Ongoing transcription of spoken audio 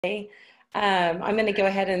I'm going to go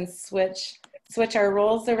ahead and switch our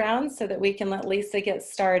roles around so that we can let Lisa get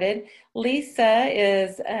started. Lisa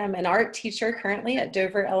is an art teacher currently at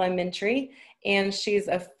Dover Elementary, and she's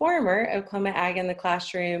a former Oklahoma Ag in the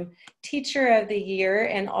Classroom Teacher of the Year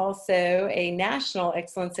and also a National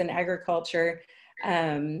Excellence in Agriculture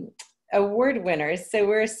award winner. So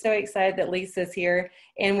we're so excited that Lisa's here,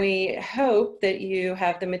 and we hope that you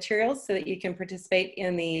have the materials so that you can participate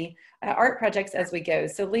in the art projects as we go.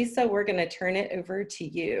 So Lisa, we're going to turn it over to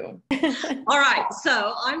you. All right,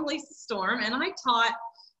 so I'm Lisa Storm, and I taught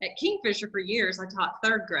at Kingfisher for years. I taught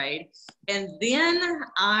third grade, and then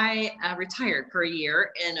I retired for a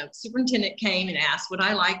year, and a superintendent came and asked, would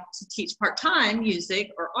I like to teach part-time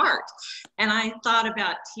music or art? And I thought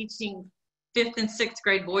about teaching 5th and 6th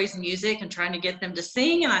grade boys music and trying to get them to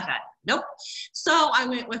sing, and I thought, nope. So I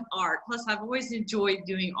went with art. Plus, I've always enjoyed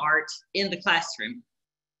doing art in the classroom.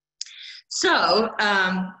 So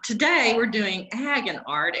today we're doing ag and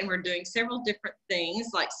art, and we're doing several different things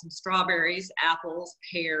like some strawberries, apples,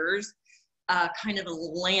 pears, kind of a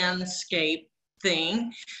landscape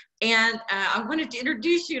thing. And I wanted to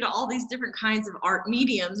introduce you to all these different kinds of art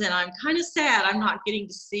mediums, and I'm kind of sad I'm not getting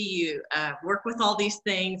to see you work with all these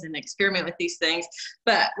things and experiment with these things,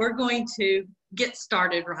 but we're going to get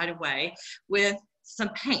started right away with some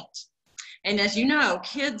paint. And as you know,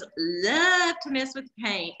 kids love to mess with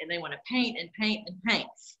paint, and they want to paint and paint and paint.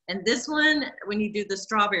 And this one, when you do the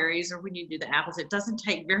strawberries or when you do the apples, it doesn't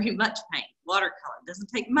take very much paint. Watercolor, it doesn't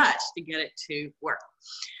take much to get it to work.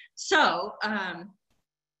 So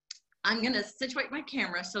I'm going to situate my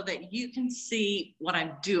camera so that you can see what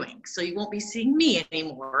I'm doing. So you won't be seeing me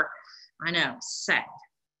anymore. I know, sad.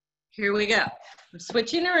 Here we go. I'm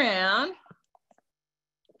switching around.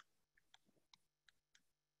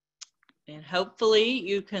 And hopefully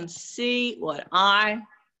you can see what I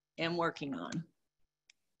am working on.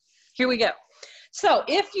 Here we go. So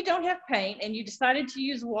if you don't have paint and you decided to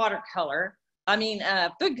use watercolor,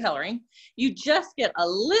 food coloring, you just get a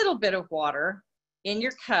little bit of water in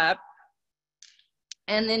your cup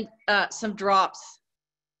and then some drops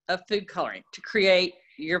of food coloring to create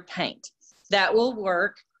your paint. That will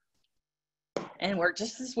work and work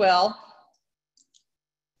just as well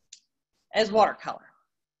as watercolor.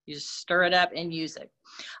 You just stir it up and use it.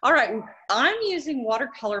 All right, I'm using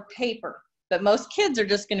watercolor paper, but most kids are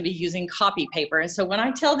just going to be using copy paper. And so when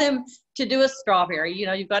I tell them to do a strawberry, you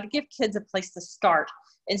know, you've got to give kids a place to start.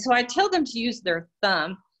 And so I tell them to use their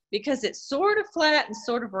thumb because it's sort of flat and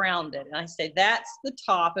sort of rounded. And I say, that's the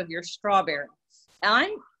top of your strawberry. And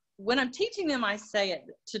when I'm teaching them, I say it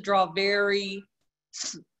to draw very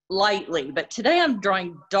lightly, but today I'm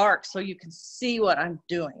drawing dark so you can see what I'm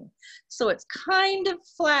doing. So it's kind of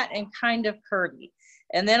flat and kind of curvy.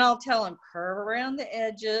 And then I'll tell them, curve around the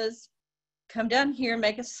edges, come down here,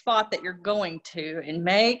 make a spot that you're going to, and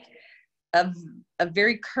make a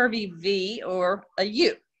very curvy V or a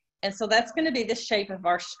U. And so that's going to be the shape of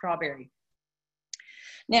our strawberry.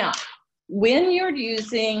 Now, when you're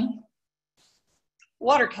using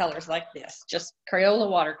watercolors like this, just Crayola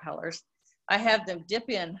watercolors, I have them dip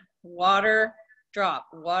in water, drop,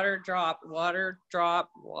 water, drop, water, drop,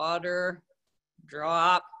 water,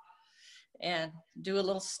 drop, and do a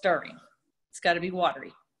little stirring. It's got to be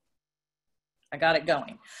watery. I got it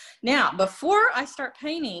going. Now, before I start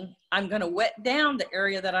painting, I'm going to wet down the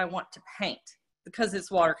area that I want to paint because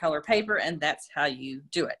it's watercolor paper, and that's how you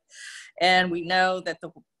do it. And we know that the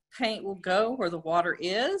paint will go where the water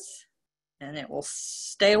is, and it will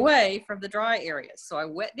stay away from the dry areas. So I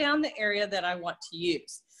wet down the area that I want to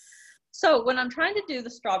use. So when I'm trying to do the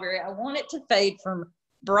strawberry, I want it to fade from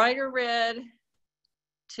brighter red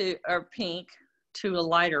or pink to a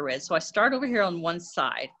lighter red. So I start over here on one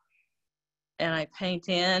side and I paint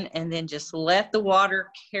in and then just let the water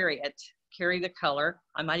carry the color.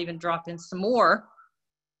 I might even drop in some more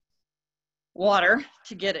water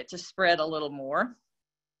to get it to spread a little more.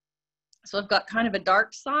 So I've got kind of a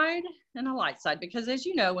dark side and a light side because, as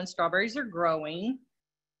you know, when strawberries are growing,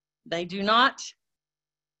 they do not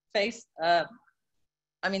face,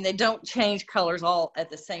 they don't change colors all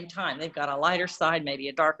at the same time. They've got a lighter side, maybe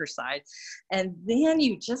a darker side, and then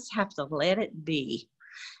you just have to let it be.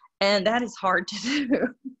 And that is hard to do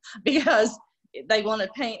because they want to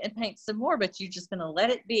paint and paint some more, but you're just going to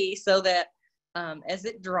let it be so that as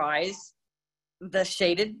it dries, the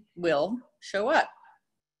shaded will show up.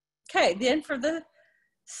 Okay, then for the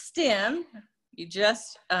stem, you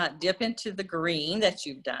just dip into the green that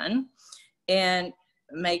you've done and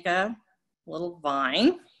make a little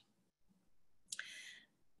vine.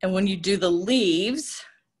 And when you do the leaves,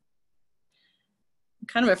 I'm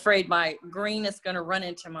kind of afraid my green is going to run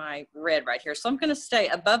into my red right here. So I'm going to stay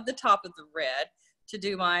above the top of the red to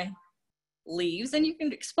do my leaves. And you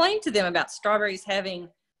can explain to them about strawberries having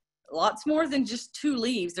lots more than just 2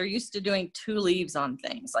 leaves. They're used to doing 2 leaves on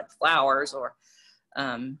things like flowers or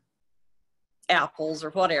apples or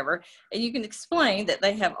whatever. And you can explain that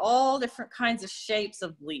they have all different kinds of shapes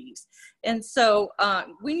of leaves. And so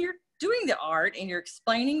when you're doing the art and you're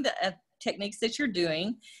explaining the techniques that you're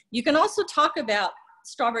doing, you can also talk about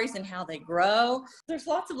strawberries and how they grow. There's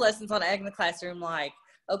lots of lessons on Ag in the Classroom, like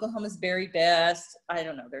Oklahoma's Berry Best. I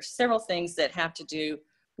don't know, there's several things that have to do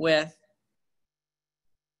with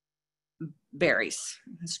berries,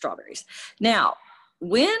 strawberries. Now,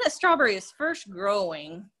 when a strawberry is first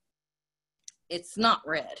growing, it's not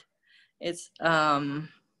red. It's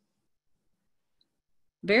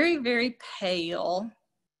very, very pale.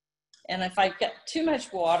 And if I get too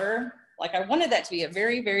much water, like I wanted that to be a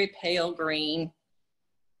very, very pale green.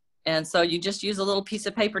 And so you just use a little piece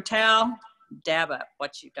of paper towel, dab up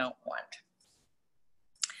what you don't want.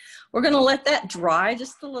 We're going to let that dry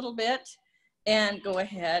just a little bit and go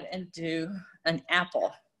ahead and do an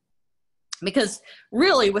apple. Because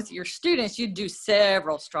really with your students, you'd do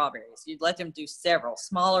several strawberries. You'd let them do several,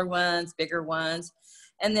 smaller ones, bigger ones.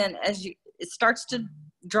 And then as it starts to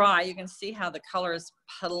dry, you can see how the color is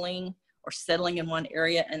puddling or settling in one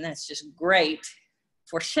area, and that's just great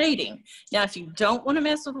for shading. Now, if you don't want to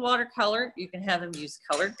mess with watercolor, you can have them use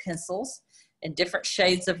colored pencils in different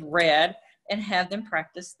shades of red and have them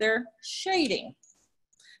practice their shading.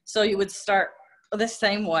 So you would start the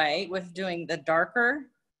same way with doing the darker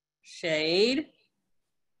shade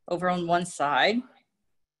over on one side.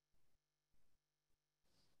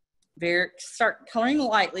 Start coloring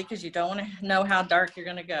lightly because you don't want to know how dark you're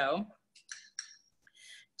going to go.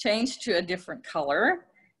 Change to a different color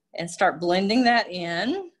and start blending that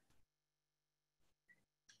in.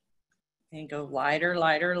 And go lighter,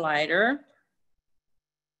 lighter, lighter.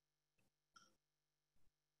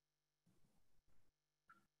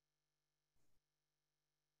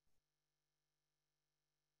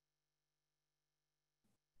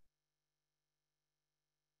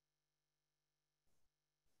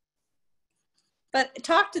 But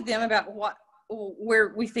talk to them about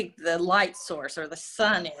where we think the light source or the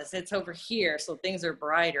sun is. It's over here, so things are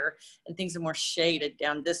brighter and things are more shaded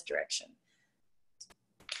down this direction.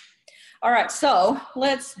 All right, so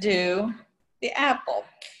let's do the apple.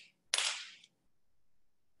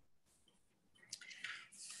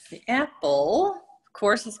 The apple, of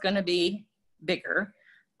course, is going to be bigger.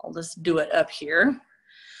 I'll just do it up here.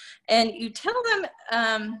 And you tell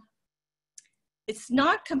them it's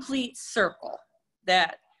not complete circle,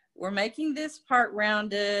 that we're making this part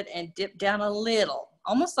rounded and dip down a little,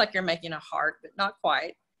 almost like you're making a heart, but not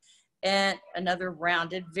quite. And another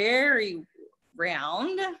rounded, very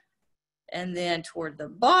round. And then toward the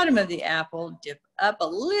bottom of the apple, dip up a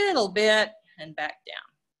little bit and back down.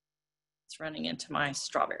 It's running into my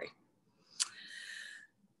strawberry.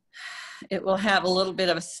 It will have a little bit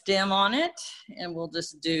of a stem on it, and we'll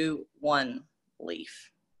just do one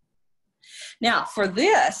leaf. Now for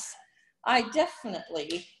this, I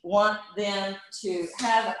definitely want them to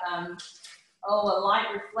have a light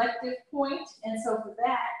reflective point. And so for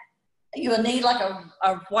that, you will need like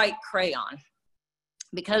a white crayon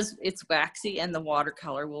because it's waxy and the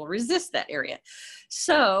watercolor will resist that area.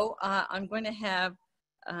 So I'm going to have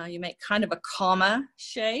you make kind of a comma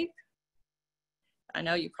shape. I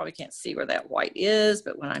know you probably can't see where that white is,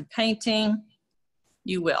 but when I'm painting,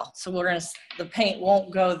 you will. So the paint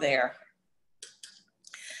won't go there.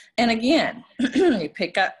 And again, you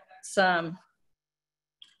pick up some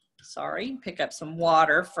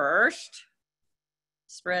water first.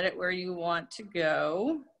 Spread it where you want to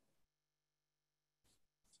go.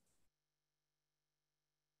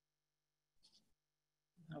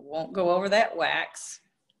 I won't go over that wax.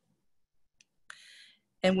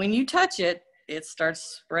 And when you touch it, it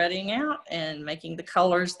starts spreading out and making the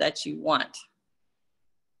colors that you want.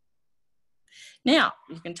 Now,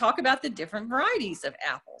 you can talk about the different varieties of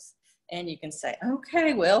apples. And you can say,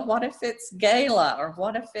 okay, well, what if it's Gala? Or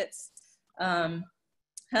what if it's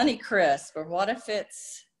Honeycrisp? Or what if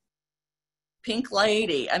it's Pink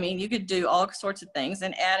Lady? I mean, you could do all sorts of things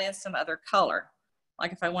and add in some other color.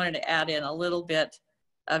 Like if I wanted to add in a little bit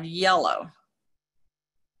of yellow.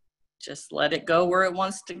 Just let it go where it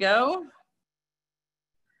wants to go.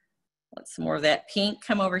 Let some more of that pink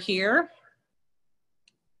come over here.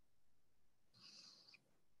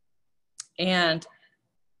 And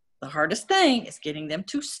the hardest thing is getting them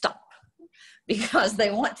to stop because they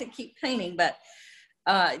want to keep painting, but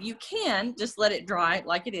You can just let it dry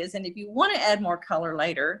like it is. And if you want to add more color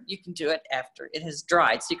later, you can do it after it has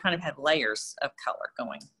dried. So you kind of have layers of color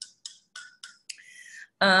going.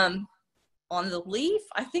 On the leaf,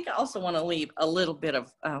 I think I also want to leave a little bit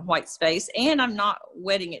of white space, and I'm not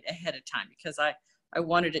wetting it ahead of time because I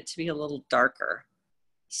wanted it to be a little darker.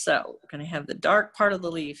 So we're going to have the dark part of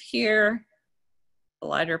the leaf here, the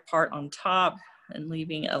lighter part on top, and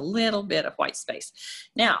leaving a little bit of white space.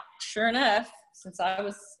 Now, sure enough, since I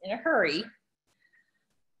was in a hurry,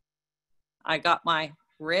 I got my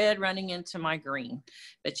red running into my green,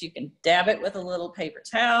 but you can dab it with a little paper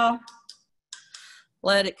towel,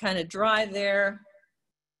 let it kind of dry there,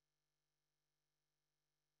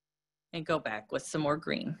 and go back with some more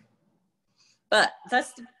green. But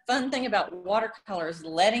that's the fun thing about watercolors,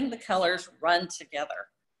 letting the colors run together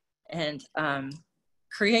and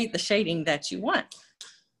create the shading that you want.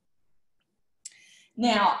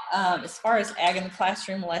 Now, as far as ag in the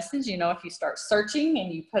classroom lessons, you know, if you start searching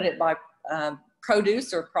and you put it by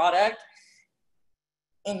produce or product,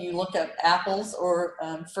 and you look up apples or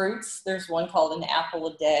fruits, there's one called an apple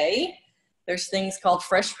a day. There's things called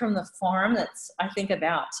Fresh from the Farm that's, I think,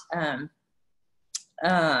 about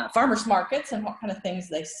farmers markets and what kind of things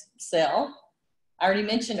they sell. I already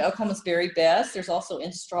mentioned Oklahoma's Very Best. There's also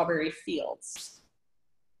In Strawberry Fields.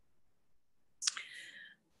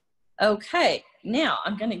 Okay, now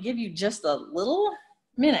I'm going to give you just a little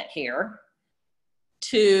minute here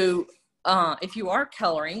to, if you are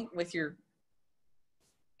coloring with your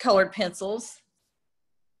colored pencils,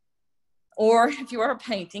 or if you are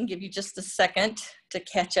painting, give you just a second to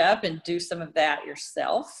catch up and do some of that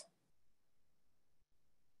yourself.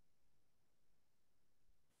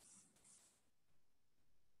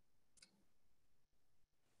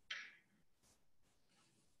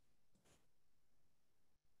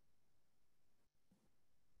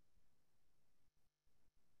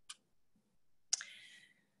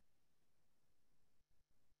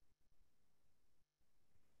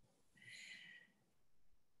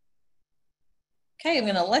 Okay, I'm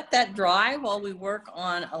going to let that dry while we work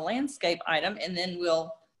on a landscape item, and then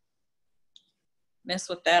we'll mess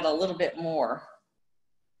with that a little bit more.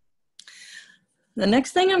 The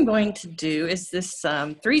next thing I'm going to do is this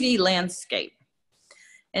 3D landscape.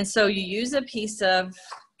 And so you use a piece of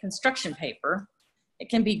construction paper. It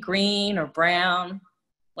can be green or brown,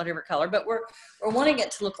 whatever color, but we're wanting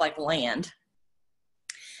it to look like land.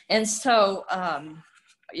 And so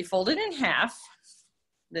you fold it in half,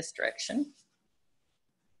 this direction.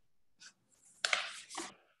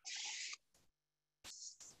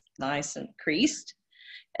 Nice and creased.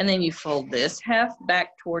 And then you fold this half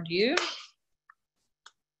back toward you.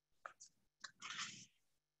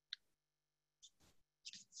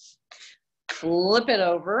 Flip it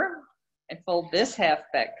over and fold this half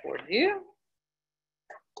back toward you.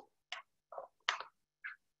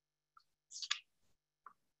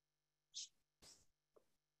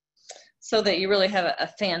 So that you really have a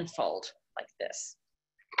fan fold like this.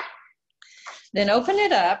 Then open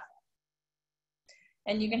it up.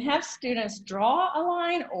 And you can have students draw a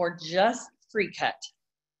line or just free cut.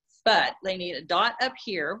 But they need a dot up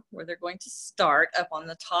here where they're going to start up on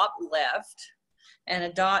the top left, and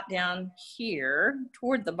a dot down here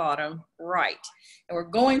toward the bottom right. And we're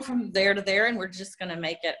going from there to there, and we're just going to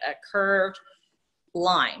make it a curved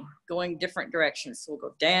line going different directions. So we'll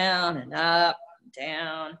go down and up,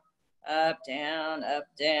 down, up, down, up,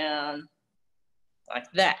 down,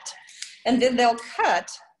 like that. And then they'll cut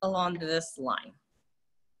along this line.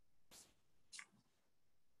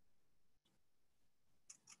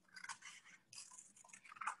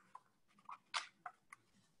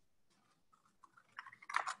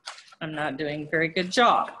 I'm not doing a very good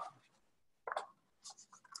job.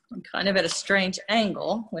 I'm kind of at a strange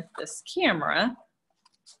angle with this camera.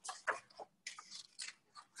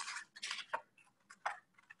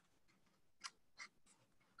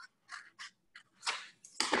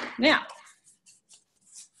 Now,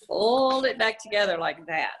 fold it back together like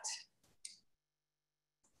that.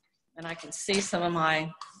 And I can see some of my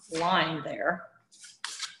line there,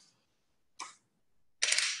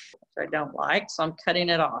 which I don't like, so I'm cutting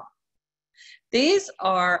it off. These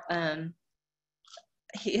are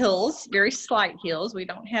hills, very slight hills. We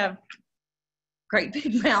don't have great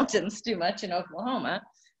big mountains too much in Oklahoma,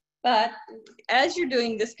 but as you're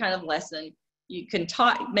doing this kind of lesson, you can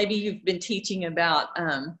talk, maybe you've been teaching about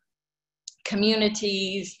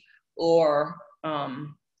communities or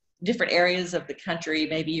different areas of the country.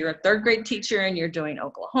 Maybe you're a third grade teacher and you're doing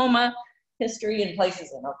Oklahoma history and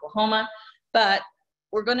places in Oklahoma, but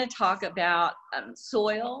we're going to talk about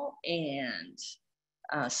soil and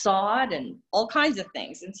sod and all kinds of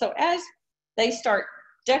things. And so as they start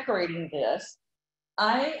decorating this,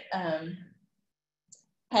 I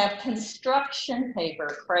have construction paper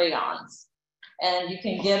crayons. And you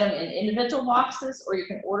can get them in individual boxes, or you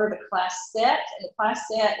can order the class set. And the class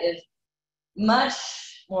set is much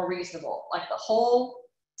more reasonable. Like the whole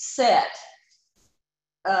set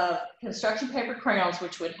of construction paper crayons,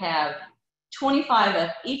 which would have 25 of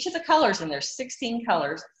each of the colors, and there's 16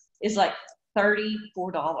 colors, is like $34.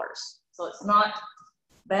 So it's not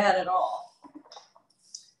bad at all.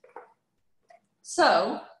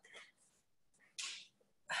 So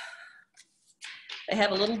they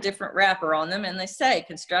have a little different wrapper on them, and they say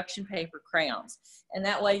construction paper crayons. And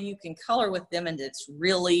that way you can color with them, and it's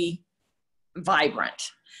really vibrant.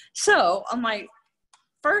 So on my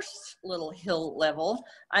first little hill level,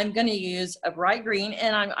 I'm going to use a bright green,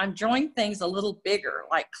 and I'm drawing things a little bigger.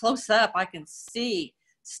 Like close up, I can see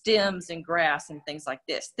stems and grass and things like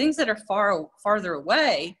this. Things that are farther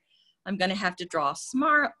away, I'm going to have to draw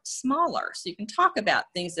smaller. So you can talk about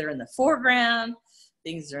things that are in the foreground,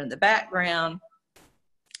 things that are in the background.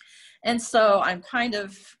 And so I'm kind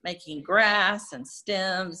of making grass and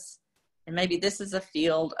stems, and maybe this is a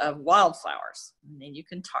field of wildflowers. And then you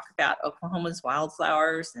can talk about Oklahoma's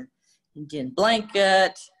wildflowers and Indian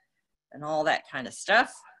blanket and all that kind of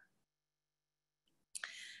stuff.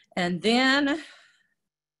 And then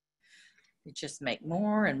you just make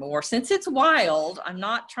more and more. Since it's wild, I'm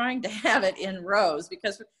not trying to have it in rows,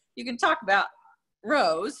 because you can talk about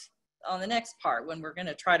rows on the next part when we're going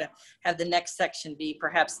to try to have the next section be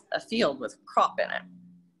perhaps a field with crop in it.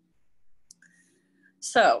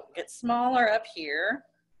 So get smaller up here,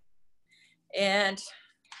 and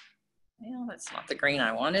well, that's not the green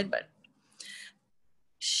I wanted, but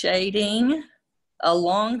shading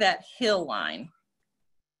along that hill line,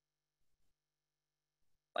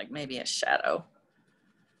 like maybe a shadow,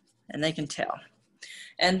 and they can tell.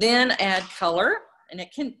 And then add color, and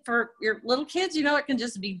it can, for your little kids, you know, it can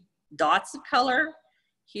just be dots of color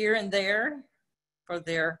here and there for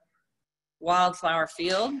their wildflower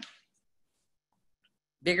field.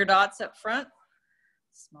 Bigger dots up front,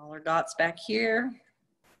 smaller dots back here.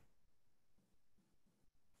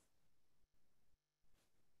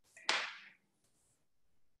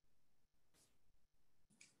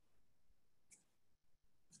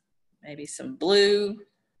 Maybe some blue,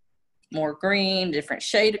 more green, different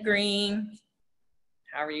shade of green,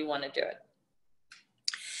 however you want to do it.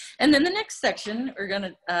 And then the next section, we're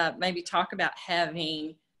going to maybe talk about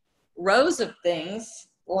having rows of things,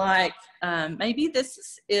 like maybe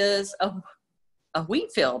this is a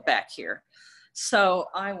wheat field back here. So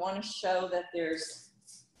I want to show that there's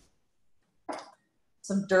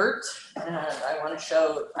some dirt, and I want to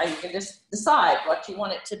show, you can just decide what you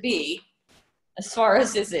want it to be as far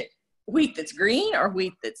as, is it wheat that's green or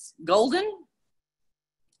wheat that's golden?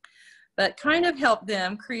 But kind of help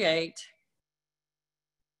them create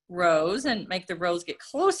rows and make the rows get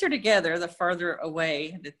closer together the farther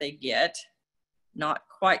away that they get, not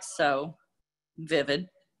quite so vivid.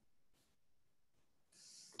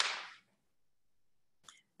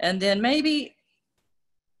 And then maybe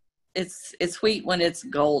it's wheat when it's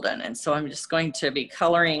golden, and so I'm just going to be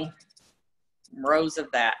coloring rows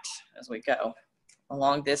of that as we go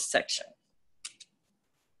along this section.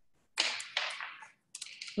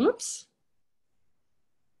 Oops.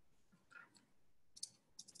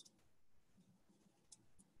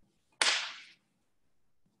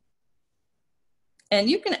 And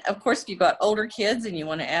you can, of course, if you've got older kids and you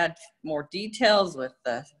want to add more details with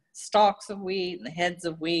the stalks of wheat and the heads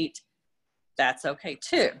of wheat, that's okay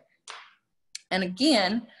too. And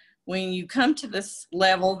again, when you come to this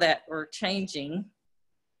level that we're changing,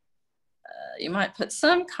 you might put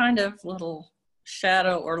some kind of little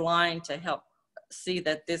shadow or line to help see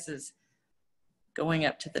that this is going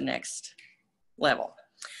up to the next level.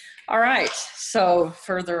 All right, so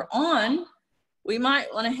further on, we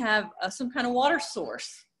might want to have some kind of water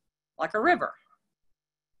source, like a river.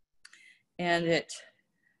 And it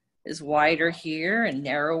is wider here and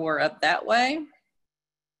narrower up that way.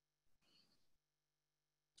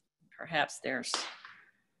 Perhaps there's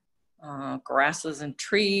grasses and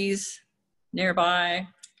trees nearby.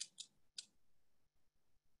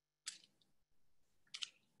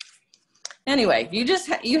 Anyway,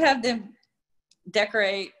 you have them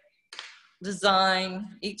decorate,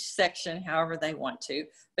 design each section however they want to,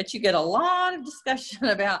 but you get a lot of discussion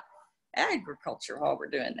about agriculture while we're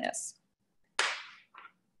doing this.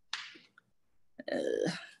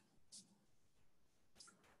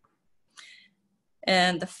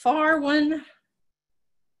 And the far one,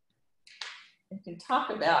 we can talk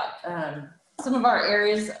about some of our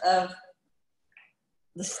areas of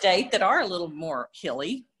the state that are a little more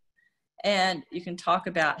hilly. And you can talk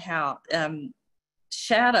about how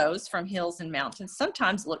shadows from hills and mountains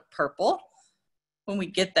sometimes look purple when we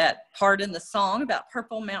get that part in the song about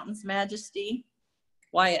Purple Mountain's majesty,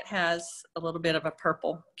 why it has a little bit of a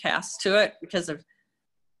purple cast to it because of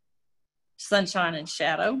sunshine and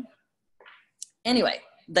shadow. Anyway,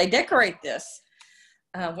 they decorate this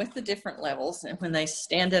with the different levels, and when they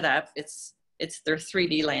stand it up, it's their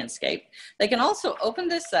 3D landscape. They can also open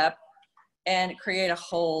this up and create a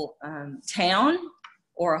whole town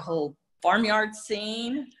or a whole farmyard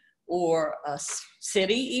scene or a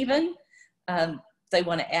city even. They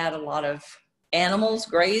want to add a lot of animals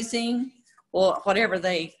grazing or whatever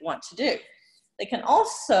they want to do. They can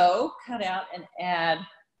also cut out and add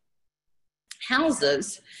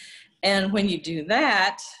houses. And when you do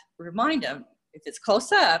that, remind them, if it's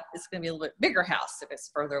close up, it's going to be a little bit bigger house. If it's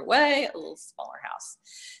further away, a little smaller house.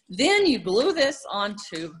 Then you glue this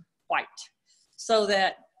onto white so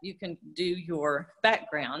that you can do your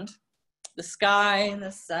background, the sky and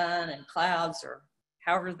the sun and clouds, or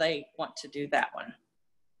however they want to do that one.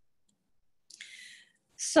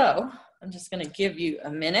 So I'm just going to give you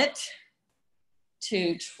a minute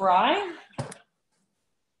to try.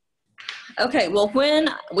 Okay, well, when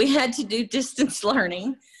we had to do distance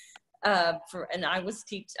learning, and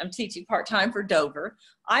I'm teaching part-time for Dover,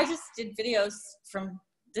 I just did videos from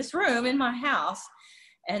this room in my house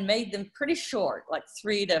and made them pretty short, like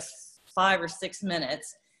 3 to 5 or 6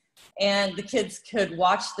 minutes. And the kids could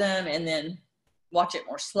watch them and then watch it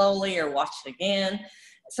more slowly or watch it again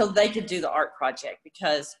so they could do the art project,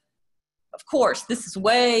 because of course this is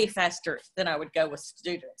way faster than I would go with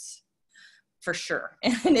students, for sure.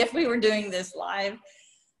 And if we were doing this live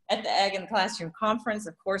at the Ag in the Classroom conference,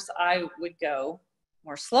 of course I would go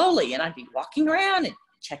more slowly and I'd be walking around and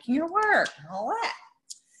checking your work and all that.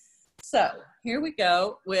 So here we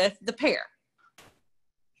go with the pear.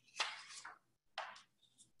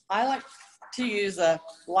 I like to use a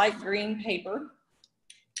light green paper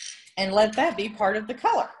and let that be part of the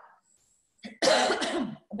color.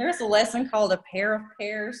 There's a lesson called A Pair of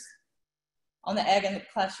Pears on the Ag in the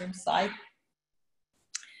Classroom site.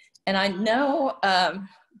 And I know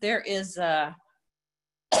there is a,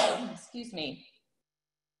 excuse me,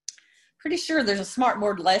 pretty sure there's a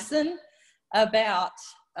Smartboard lesson about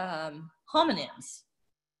homonyms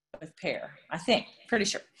with pear, I think, pretty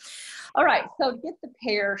sure. All right, so get the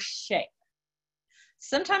pear shape.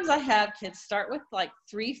 Sometimes I have kids start with like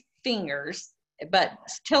 3 fingers, but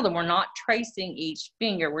tell them we're not tracing each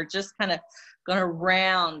finger. We're just kind of going to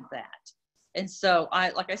round that. And so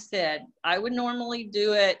like I said, I would normally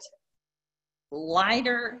do it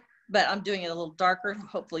lighter, but I'm doing it a little darker,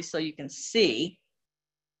 hopefully so you can see.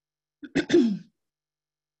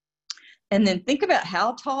 And then think about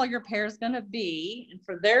how tall your pear is going to be. And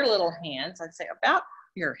for their little hands, I'd say about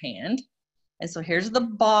your hand. And so here's the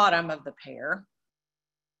bottom of the pear.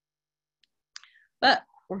 But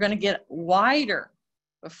we're going to get wider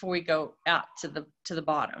before we go out to the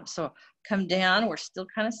bottom. So come down, we're still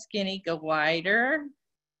kind of skinny, go wider,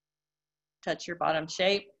 touch your bottom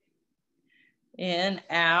shape, in,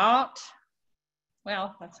 out.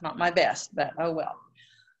 Well, that's not my best, but oh well.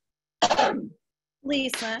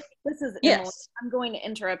 Lisa, this is yes. Emily. I'm going to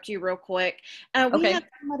interrupt you real quick. We Okay. had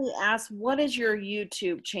somebody ask, what is your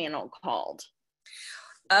YouTube channel called?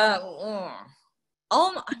 It's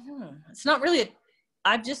not really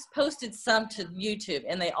I've just posted some to YouTube,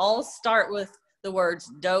 and they all start with the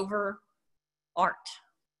words Dover Art.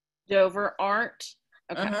 Dover Art?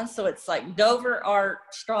 Okay. So it's like Dover Art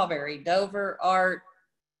Strawberry, Dover Art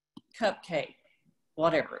Cupcake,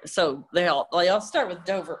 whatever. So they all start with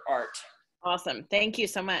Dover Art. Awesome. Thank you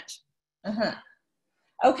so much.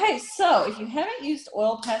 Okay, so if you haven't used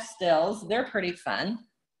oil pastels, they're pretty fun.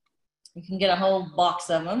 You can get a whole box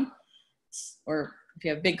of them, or if you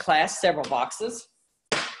have a big class, several boxes.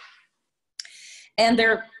 And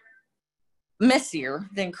they're messier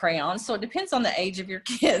than crayons, so it depends on the age of your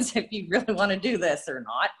kids if you really want to do this or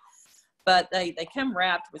not. But they come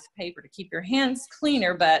wrapped with paper to keep your hands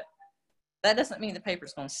cleaner, but that doesn't mean the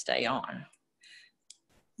paper's going to stay on.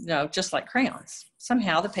 No, just like crayons.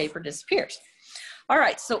 Somehow the paper disappears. All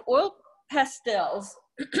right, so oil pastels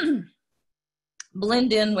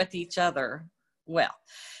blend in with each other well.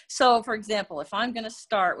 So for example, if I'm going to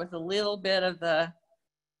start with a little bit of the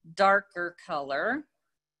darker color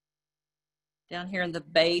down here in the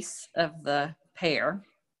base of the pear,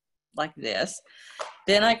 like this,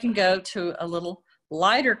 then I can go to a little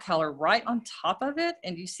lighter color right on top of it,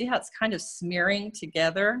 and you see how it's kind of smearing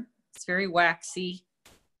together. It's very waxy.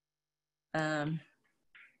 And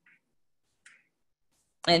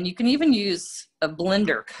you can even use a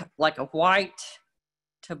blender, like a white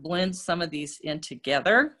to blend some of these in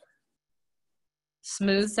together.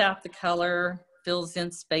 Smooths out the color, fills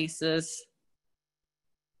in spaces.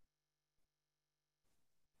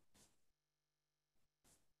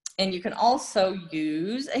 And you can also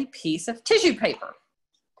use a piece of tissue paper.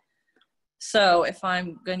 So if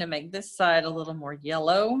I'm going to make this side a little more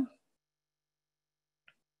yellow,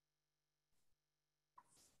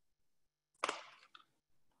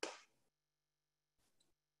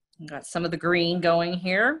 got some of the green going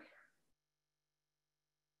here.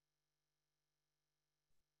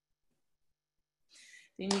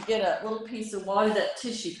 Then you get a little piece of wadded up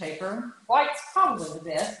tissue paper. White's probably the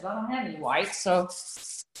best, but I don't have any white, so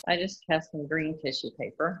I just have some green tissue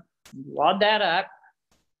paper. You wad that up.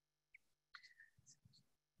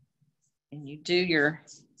 And you do your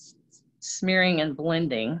smearing and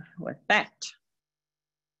blending with that.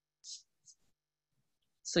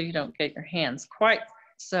 So you don't get your hands quite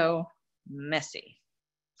so messy.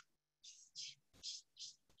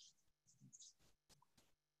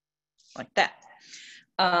 Like that.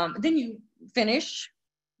 Then you finish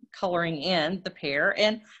coloring in the pear.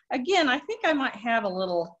 And again, I think I might have a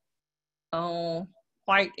little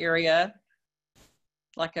white area,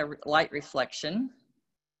 like a light reflection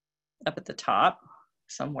up at the top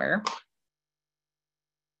somewhere.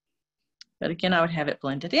 But again, I would have it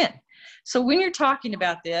blended in. So when you're talking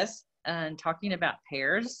about this and talking about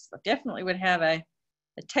pears, I definitely would have a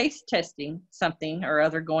taste testing something or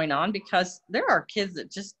other going on, because there are kids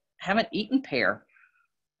that just haven't eaten pear.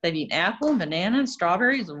 They've eaten apple and banana and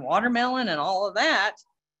strawberries and watermelon and all of that,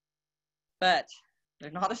 but they're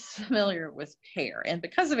not as familiar with pear. And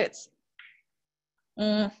because of its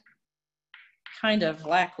kind of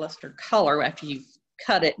lackluster color after you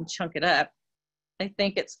cut it and chunk it up, they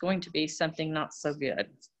think it's going to be something not so good.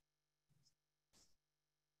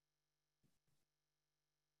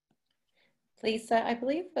 Lisa, I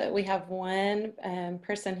believe that we have one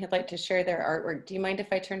person who'd like to share their artwork. Do you mind if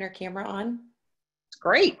I turn our camera on?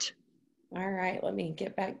 Great. All right, let me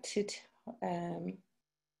get back to,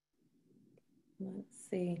 let's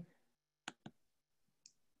see.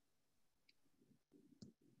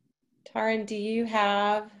 Taryn, do you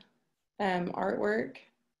have artwork?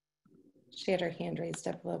 She had her hand raised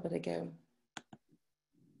up a little bit ago.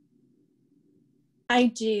 I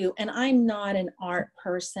do, and I'm not an art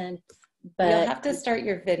person, but you'll have to start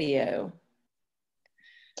your video.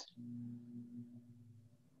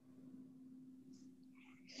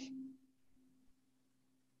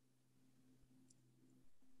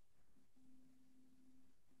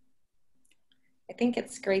 I think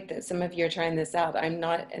it's great that some of you are trying this out. I'm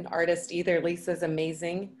not an artist either. Lisa's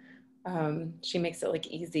amazing. She makes it look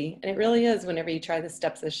easy. And it really is whenever you try the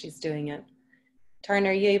steps as she's doing it. Taryn,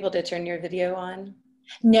 are you able to turn your video on?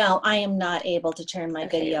 No, I am not able to turn my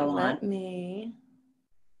video on. Let me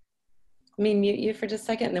mute you for just a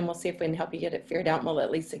second, and then we'll see if we can help you get it figured out, and we'll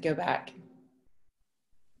let Lisa go back.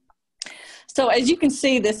 So as you can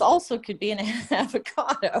see, this also could be an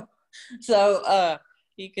avocado. So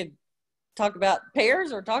you could talk about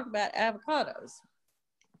pears or talk about avocados.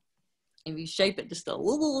 If you shape it just a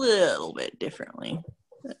little bit differently.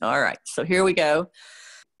 All right, so here we go.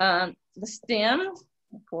 The stem,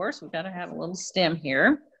 of course, we've got to have a little stem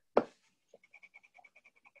here.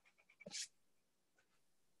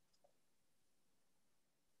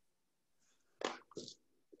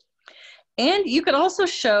 And you could also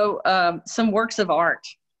show some works of art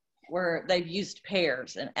where they've used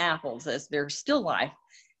pears and apples as their still life.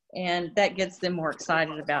 And that gets them more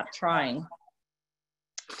excited about trying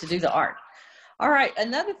to do the art. All right,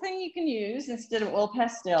 another thing you can use instead of oil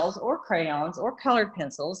pastels or crayons or colored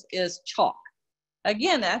pencils is chalk.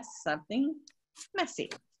 Again, that's something messy.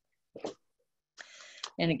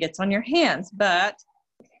 And it gets on your hands, but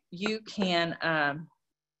you can,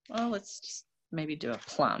 well, let's just maybe do a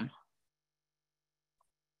plum.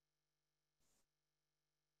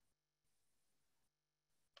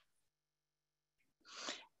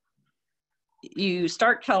 You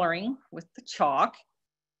start coloring with the chalk,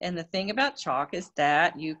 and the thing about chalk is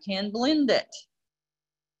that you can blend it.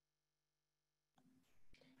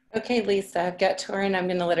 Okay, Lisa, I've got Taryn. I'm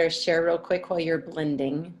going to let her share real quick while you're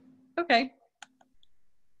blending. Okay.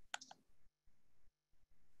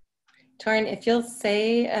 Taryn, if you'll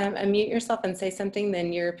say, unmute yourself and say something,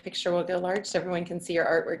 then your picture will go large so everyone can see your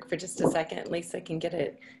artwork for just a second. Lisa can get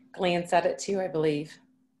a glance at it too, I believe.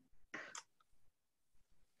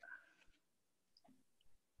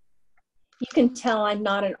 You can tell I'm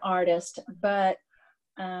not an artist, but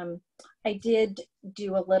I did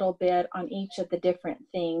do a little bit on each of the different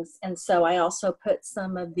things. And so I also put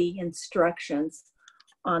some of the instructions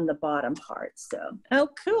on the bottom part. So. Oh,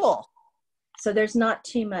 cool. So there's not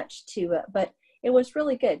too much to it, but it was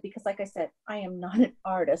really good because, like I said, I am not an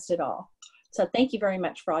artist at all. So thank you very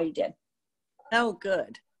much for all you did. Oh,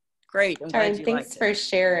 good. Great. I'm glad Karen, you thanks liked for it.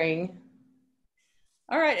 sharing.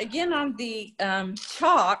 All right, again on the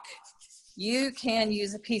chalk, you can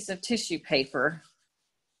use a piece of tissue paper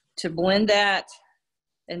to blend that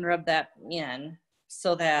and rub that in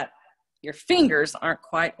so that your fingers aren't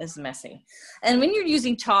quite as messy. And when you're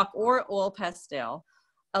using chalk or oil pastel,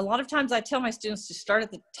 a lot of times I tell my students to start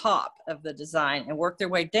at the top of the design and work their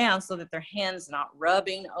way down so that their hand's not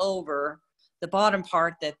rubbing over the bottom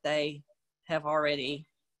part that they have already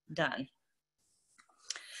done.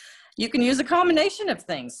 You can use a combination of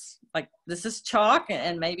things. Like this is chalk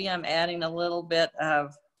and maybe I'm adding a little bit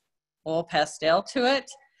of oil pastel to it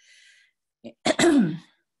and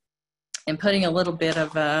putting a little bit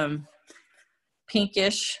of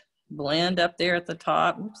pinkish blend up there at the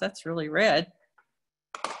top. Oops, that's really red.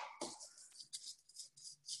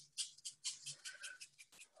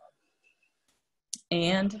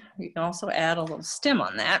 And you can also add a little stem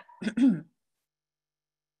on that.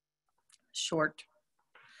 Short.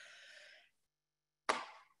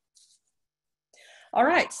 All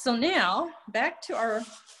right, so now back to our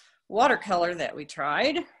watercolor that we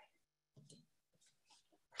tried.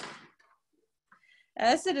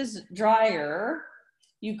 As it is drier,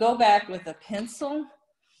 you go back with a pencil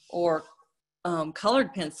or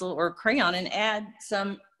colored pencil or crayon and add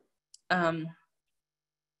some of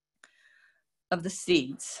the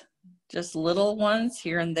seeds, just little ones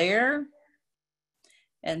here and there.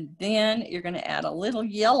 And then you're going to add a little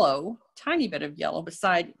yellow, tiny bit of yellow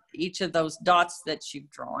beside each of those dots that you've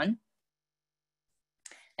drawn.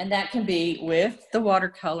 And that can be with the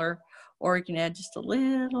watercolor, or you can add just a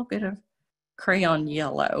little bit of crayon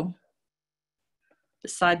yellow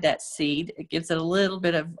beside that seed. It gives it a little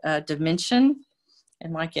bit of dimension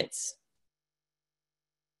and like it's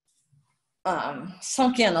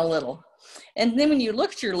sunk in a little. And then when you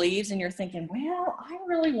look at your leaves and you're thinking, well, I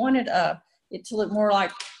really wanted it to look more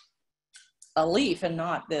like a leaf and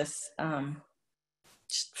not this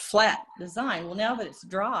just flat design. Well, now that it's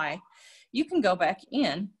dry, you can go back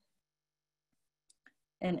in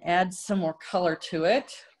and add some more color to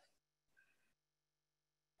it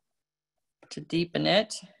to deepen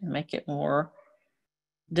it and make it more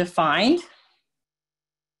defined.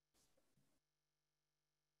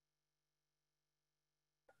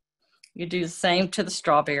 You do the same to the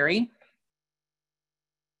strawberry.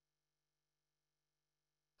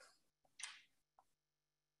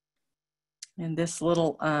 And this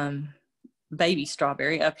little baby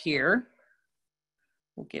strawberry up here,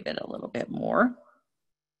 we'll give it a little bit more.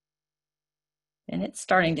 And it's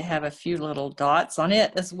starting to have a few little dots on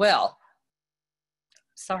it as well.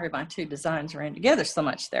 Sorry, my two designs ran together so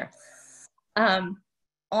much there. On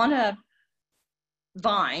a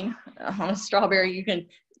vine, on a strawberry, you can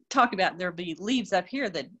talk about there'll be leaves up here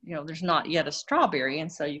that, you know, there's not yet a strawberry.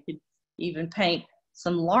 And so you could even paint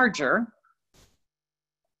some larger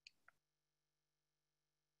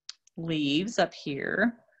leaves up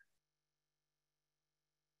here.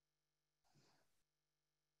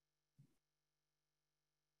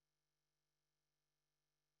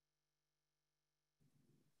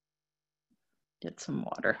 Get some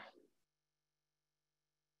water.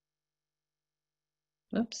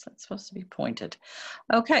 Oops, that's supposed to be pointed.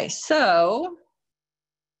 Okay, so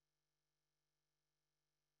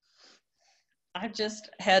I've just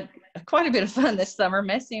had quite a bit of fun this summer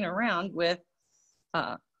messing around with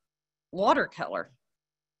watercolor.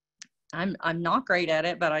 I'm not great at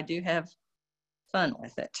it, but I do have fun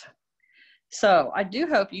with it. So I do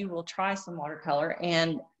hope you will try some watercolor,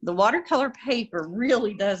 and the watercolor paper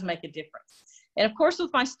really does make a difference. And of course,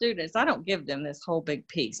 with my students, I don't give them this whole big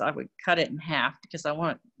piece. I would cut it in half because I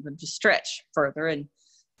want them to stretch further. And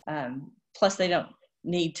plus they don't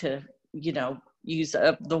need to, you know, use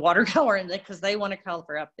up the watercolor in it because they want to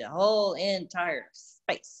color up the whole entire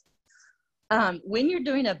space. When you're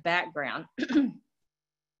doing a background,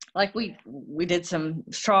 like we did some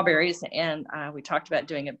strawberries and we talked about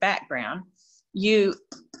doing a background, you,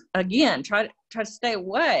 again, try to stay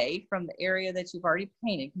away from the area that you've already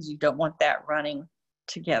painted because you don't want that running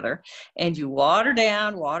together. And you water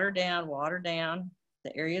down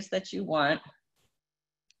the areas that you want.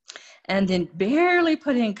 And then barely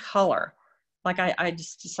put in color. Like I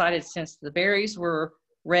just decided since the berries were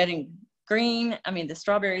red and green, I mean the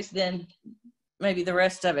strawberries, then maybe the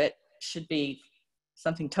rest of it should be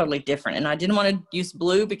something totally different. And I didn't want to use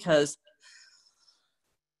blue because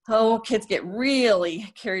kids get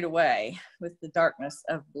really carried away with the darkness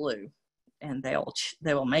of blue, and they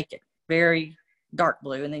will make it very dark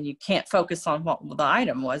blue, and then you can't focus on what the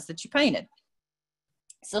item was that you painted.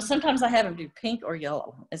 So sometimes I have them do pink or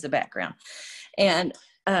yellow as a background. And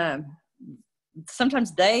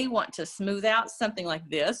sometimes they want to smooth out something like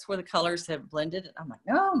this where the colors have blended. And I'm like,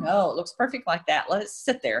 no, it looks perfect like that. Let it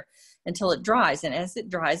sit there until it dries. And as it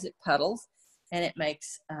dries, it puddles and it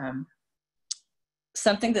makes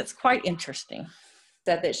something that's quite interesting.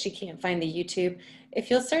 That she can't find the YouTube. If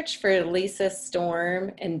you'll search for Lisa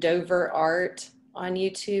Storm and Dover Art on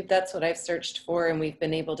YouTube, that's what I've searched for, and we've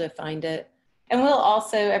been able to find it. And we'll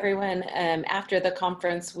also, everyone, after the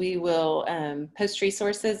conference, we will post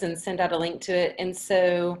resources and send out a link to it. And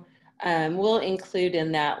so we'll include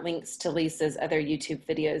in that links to Lisa's other YouTube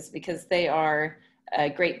videos because they are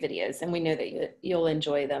great videos, and we know that you'll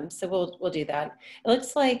enjoy them. So we'll do that. It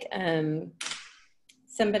looks like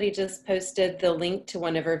somebody just posted the link to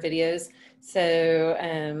one of our videos. So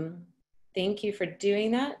thank you for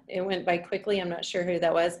doing that. It went by quickly. I'm not sure who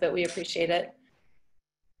that was, but we appreciate it.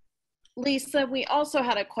 Lisa, we also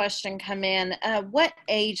had a question come in. What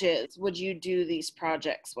ages would you do these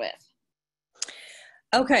projects with?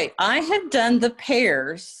 Okay, I have done the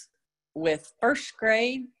pairs with first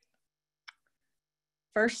grade,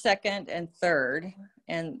 first, second, and third.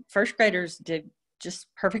 And first graders did just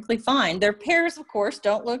perfectly fine. Their pairs, of course,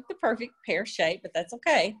 don't look the perfect pear shape, but that's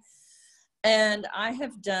okay. And I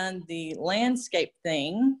have done the landscape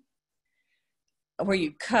thing where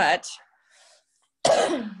you cut.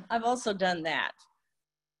 I've also done that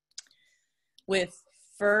with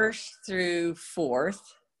first through fourth.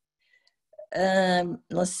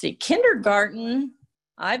 Let's see, kindergarten,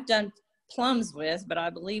 I've done plums with, but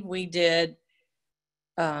I believe we did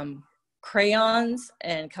crayons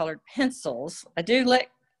and colored pencils. I do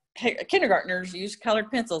let kindergartners use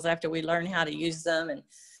colored pencils after we learn how to use them and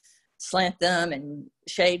slant them and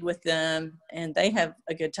shade with them, and they have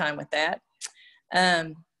a good time with that.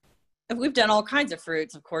 We've done all kinds of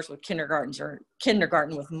fruits, of course, with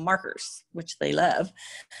kindergarten with markers, which they love.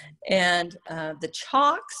 And the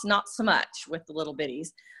chalks, not so much with the little bitties.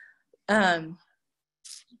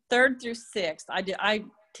 Third through sixth, I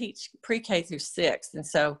teach pre-K through sixth. And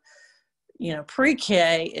so, you know,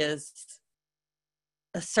 pre-K is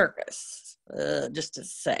a circus, just to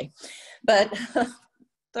say. But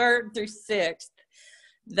third through sixth,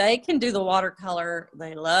 they can do the watercolor.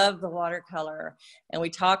 They love the watercolor. And we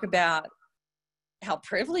talk about how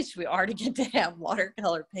privileged we are to get to have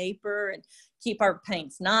watercolor paper and keep our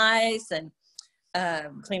paints nice and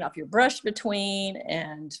clean off your brush between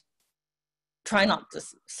and try not to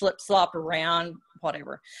slop around,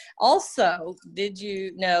 whatever. Also, did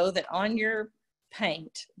you know that on your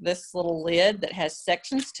paint, this little lid that has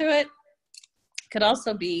sections to it could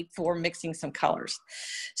also be for mixing some colors.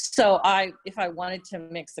 So if I wanted to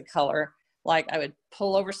mix a color, like I would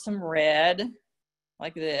pull over some red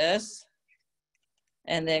like this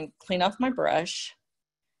and then clean off my brush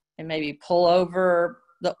and maybe pull over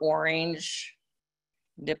the orange,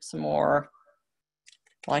 dip some more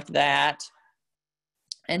like that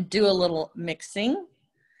and do a little mixing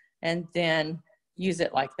and then use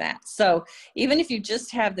it like that. So even if you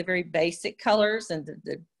just have the very basic colors and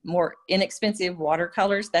the more inexpensive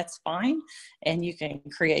watercolors, that's fine. And you can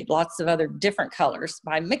create lots of other different colors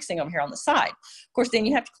by mixing them here on the side. Of course, then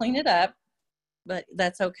you have to clean it up, but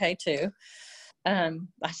that's okay too.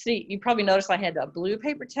 I see, you probably noticed I had a blue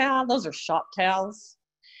paper towel. Those are shop towels.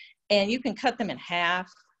 And you can cut them in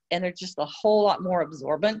half and they're just a whole lot more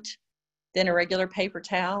absorbent than a regular paper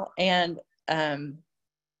towel. And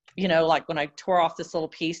you know, like when I tore off this little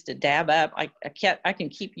piece to dab up, I can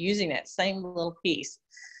keep using that same little piece.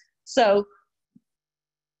 So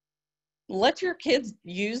let your kids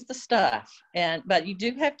use the stuff, but you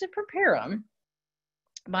do have to prepare them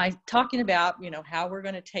by talking about, you know, how we're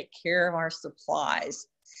going to take care of our supplies.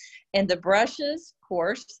 And the brushes, of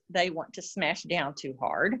course, they want to smash down too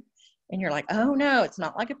hard. And you're like, oh no, it's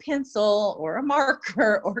not like a pencil or a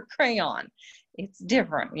marker or a crayon. It's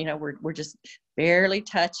different. You know, we're just barely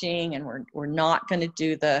touching, and we're not going to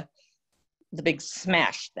do the big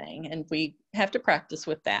smash thing. And we have to practice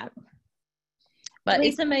with that. But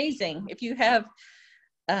it's amazing. If you have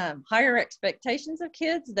higher expectations of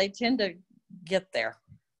kids, they tend to get there.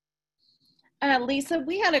 Lisa,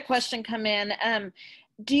 we had a question come in.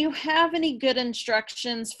 Do you have any good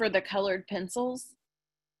instructions for the colored pencils?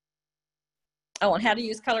 Oh, and how to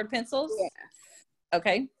use colored pencils? Yes.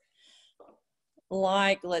 Okay.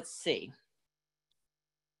 Like, let's see.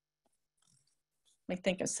 Let me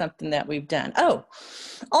think of something that we've done. Oh,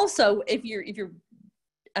 also, if you're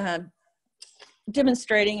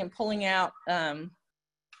demonstrating and pulling out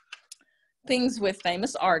things with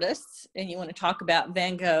famous artists, and you want to talk about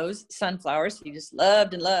Van Gogh's sunflowers, he just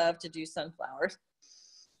loved and loved to do sunflowers.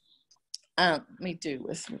 Let me do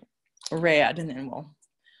with red, and then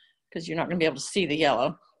because you're not going to be able to see the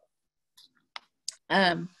yellow.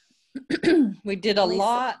 We did a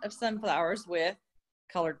lot of sunflowers with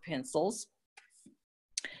colored pencils.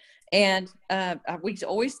 And we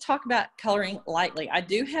always talk about coloring lightly. I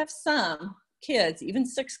do have some kids, even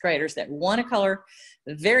 6th graders, that want to color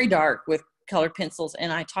very dark with colored pencils.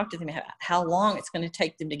 And I talk to them about how long it's going to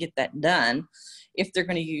take them to get that done if they're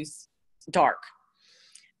going to use dark.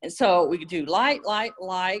 And so we do light, light,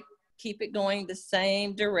 light, keep it going the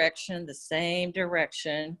same direction.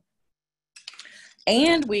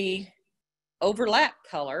 And we overlap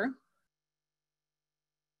color,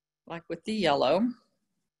 like with the yellow.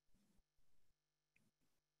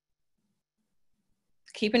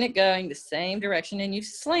 Keeping it going the same direction, and you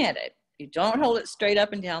slant it. You don't hold it straight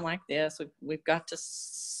up and down like this. We've got to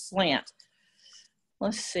slant.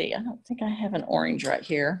 Let's see. I don't think I have an orange right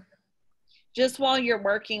here. Just while you're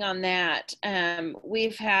working on that,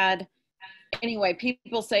 we've had, anyway,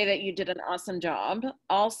 people say that you did an awesome job.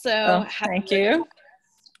 Also, thank you.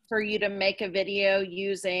 For you to make a video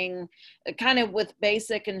using kind of with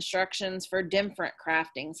basic instructions for different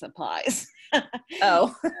crafting supplies.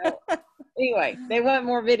 Oh. Anyway, they want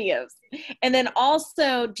more videos. And then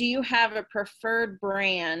also, do you have a preferred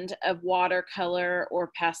brand of watercolor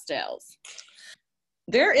or pastels?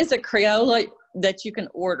 There is a Crayola that you can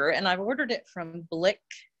order, and I've ordered it from Blick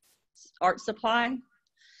Art Supply.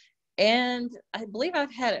 And I believe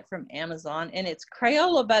I've had it from Amazon, and it's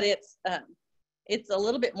Crayola, but it's a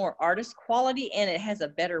little bit more artist quality, and it has a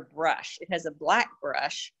better brush. It has a black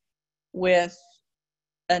brush with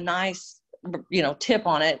a nice, tip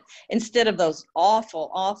on it, instead of those awful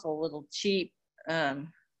little cheap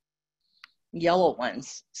yellow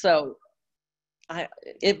ones. So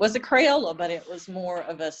it was a Crayola, but it was more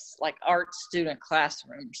of a like art student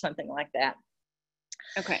classroom or something like that.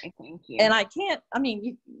 Okay, thank you. And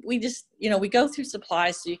we just, we go through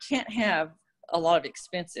supplies, so you can't have a lot of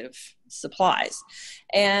expensive supplies.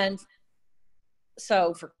 And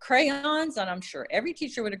so for crayons, and I'm sure every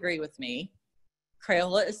teacher would agree with me,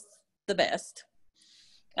 Crayola is the best.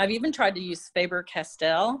 I've even tried to use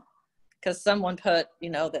Faber-Castell, because someone put,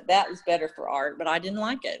 that was better for art, but I didn't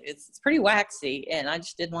like it. It's pretty waxy, and I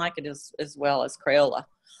just didn't like it as well as Crayola.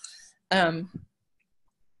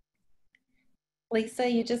 Lisa,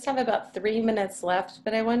 you just have about 3 minutes left,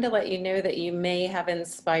 but I wanted to let you know that you may have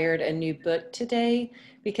inspired a new book today,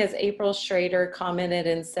 because April Schrader commented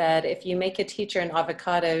and said, if you make a teacher an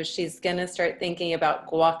avocado, she's going to start thinking about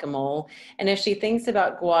guacamole. And if she thinks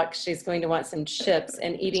about guac, she's going to want some chips,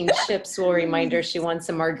 and eating chips will remind her she wants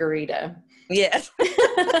a margarita. Yes.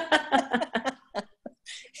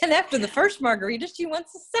 And after the first margarita, she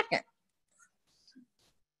wants a second.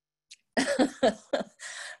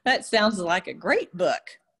 That sounds like a great book.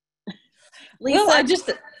 Lisa, well,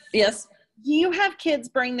 yes. Do you have kids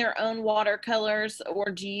bring their own watercolors, or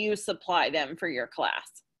do you supply them for your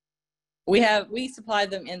class? We supply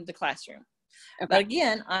them in the classroom. Okay. But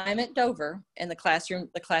again, I'm at Dover, and the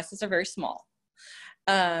classes are very small.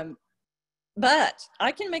 But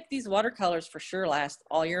I can make these watercolors for sure last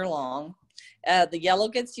all year long. The yellow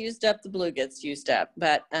gets used up, the blue gets used up,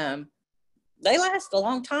 but they last a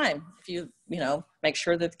long time if you make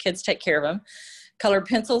sure that the kids take care of them. Colored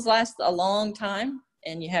pencils last a long time,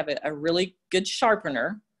 and you have a really good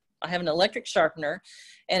sharpener. I have an electric sharpener,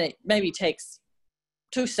 and it maybe takes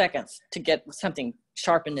 2 seconds to get something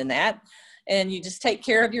sharpened in that. And you just take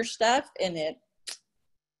care of your stuff, and it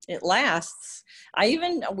lasts.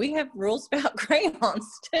 We have rules about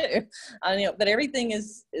crayons too. But everything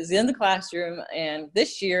is in the classroom, and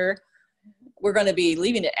this year we're going to be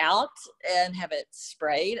leaving it out and have it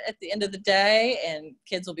sprayed at the end of the day, and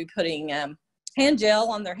kids will be putting hand gel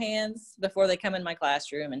on their hands before they come in my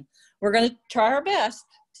classroom. And we're going to try our best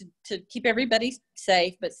to keep everybody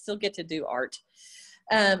safe, but still get to do art.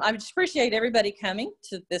 I just appreciate everybody coming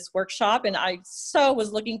to this workshop, and I so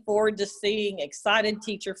was looking forward to seeing excited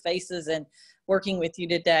teacher faces and working with you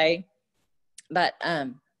today. But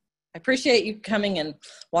I appreciate you coming and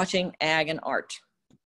watching Ag and Art.